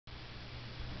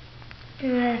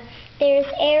There's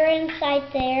air inside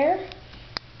there,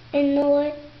 and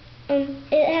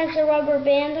it has a rubber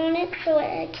band on it, so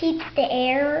it keeps the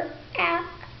air out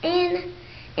in.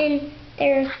 And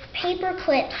there's paper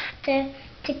clips to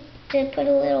put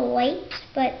a little weight,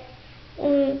 but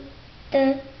the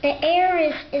air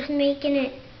is making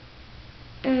it.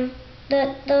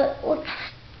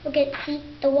 Look at, see,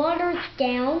 the water's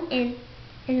down in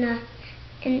the.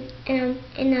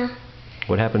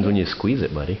 What happens when you squeeze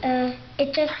it, buddy?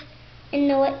 It just, you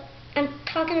know what? I'm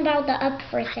talking about the up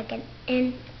for a second,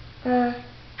 and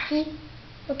see,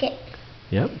 look at.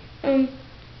 Yep. And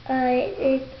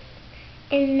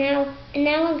now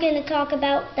I'm going to talk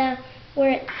about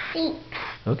where it sinks.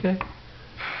 Okay.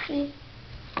 See.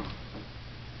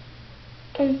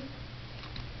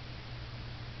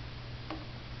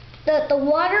 The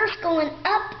water's going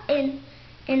up and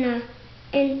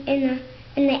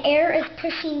the air is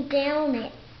pushing down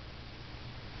it.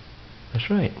 That's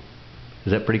right.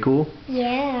 Is that pretty cool?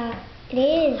 Yeah, it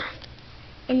is.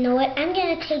 And you know what? I'm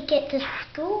going to take it to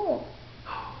school.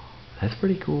 That's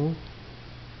pretty cool.